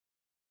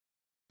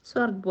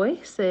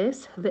Swartboy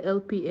says the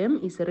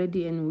LPM is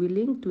ready and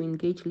willing to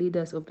engage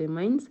leaders of the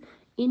mines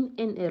in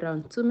and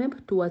around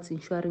Tsumeb towards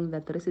ensuring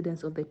that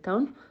residents of the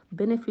town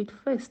benefit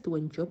first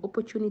when job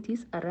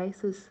opportunities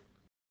arise.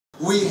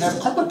 We have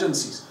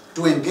competencies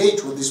to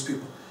engage with these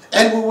people,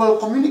 and we will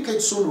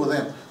communicate soon with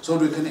them so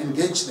we can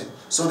engage them,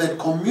 so that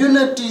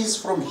communities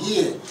from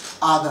here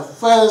are the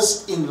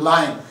first in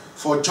line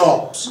for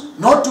jobs,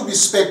 not to be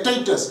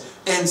spectators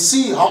and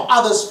see how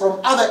others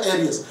from other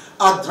areas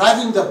are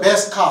driving the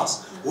best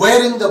cars,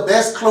 wearing the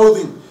best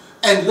clothing,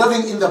 and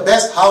living in the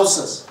best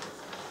houses.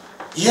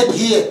 Yet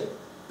here,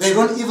 they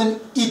don't even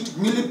eat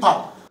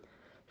millipap.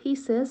 He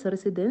says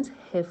residents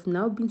have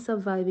now been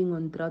surviving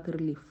on drought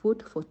relief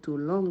food for too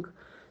long.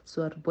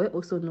 Swartboy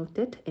also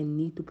noted a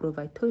need to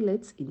provide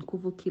toilets in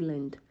Kuvuki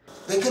land.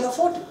 They can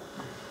afford it.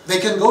 They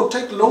can go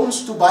take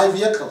loans to buy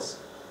vehicles.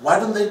 Why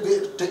don't they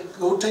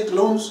go take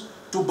loans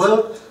to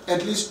build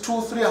at least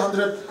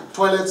 200-300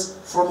 toilets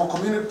from a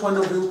community point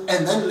of view,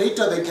 and then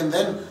later they can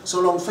then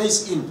so long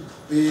face in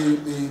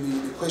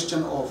the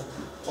question of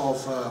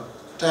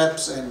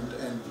taps and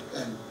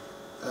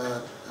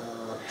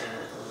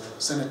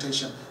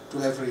sanitation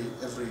to every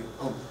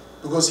home.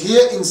 Because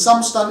here in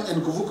Samstan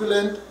and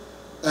Kuvukuland,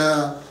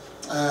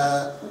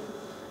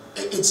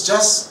 it's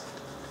just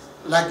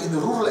like in the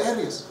rural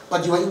areas,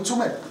 but you are in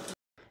Tsumeb.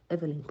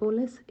 Evelyn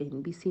Poles,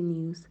 NBC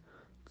News,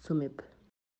 Tsumeb.